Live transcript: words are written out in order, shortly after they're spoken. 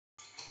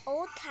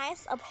All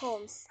Kinds of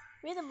Homes,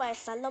 written by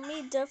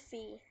Salome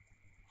Duffy.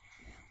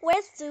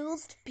 Where do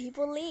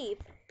people live?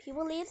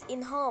 People live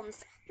in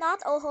homes.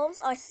 Not all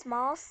homes are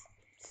small.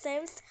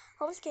 Since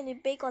homes can be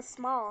big or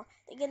small,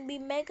 they can be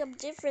made of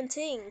different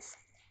things.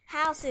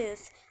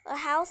 Houses. A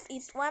house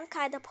is one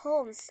kind of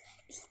home. It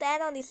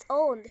stands on its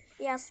own.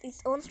 It has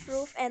its own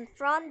roof and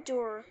front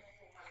door.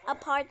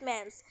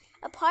 Apartments.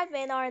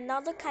 Apartments are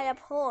another kind of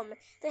home.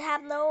 They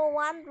have no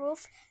one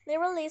roof,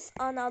 never live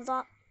on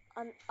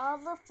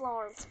other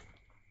floors.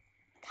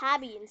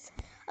 Cabins.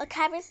 A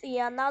cabin is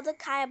another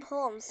kind of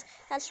homes.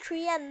 Has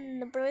trees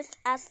and birds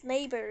as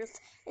neighbors.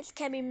 It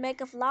can be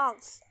made of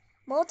logs.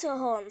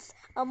 Motorhomes.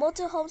 A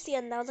motorhome is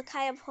another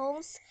kind of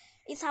homes.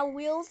 It has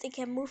wheels. It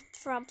can move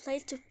from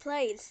place to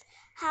place.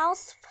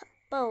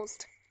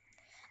 Houseboat.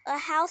 A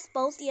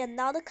houseboat is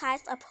another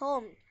kind of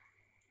home.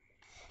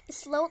 It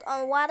floats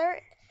on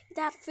water. It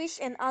has fish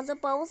and other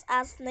boats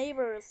as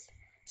neighbors.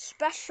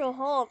 Special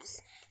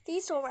homes.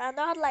 These homes are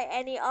not like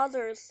any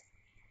others.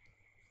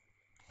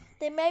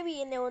 They may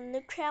be in a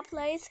nuclear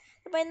place.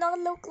 They may not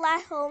look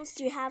like homes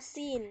you have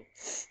seen.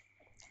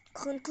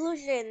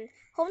 Conclusion.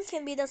 Homes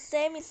can be the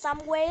same in some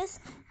ways.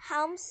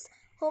 Homes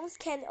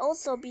can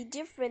also be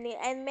different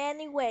in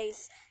many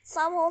ways.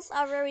 Some homes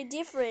are very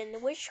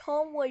different. Which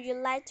home would you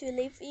like to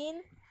live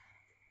in?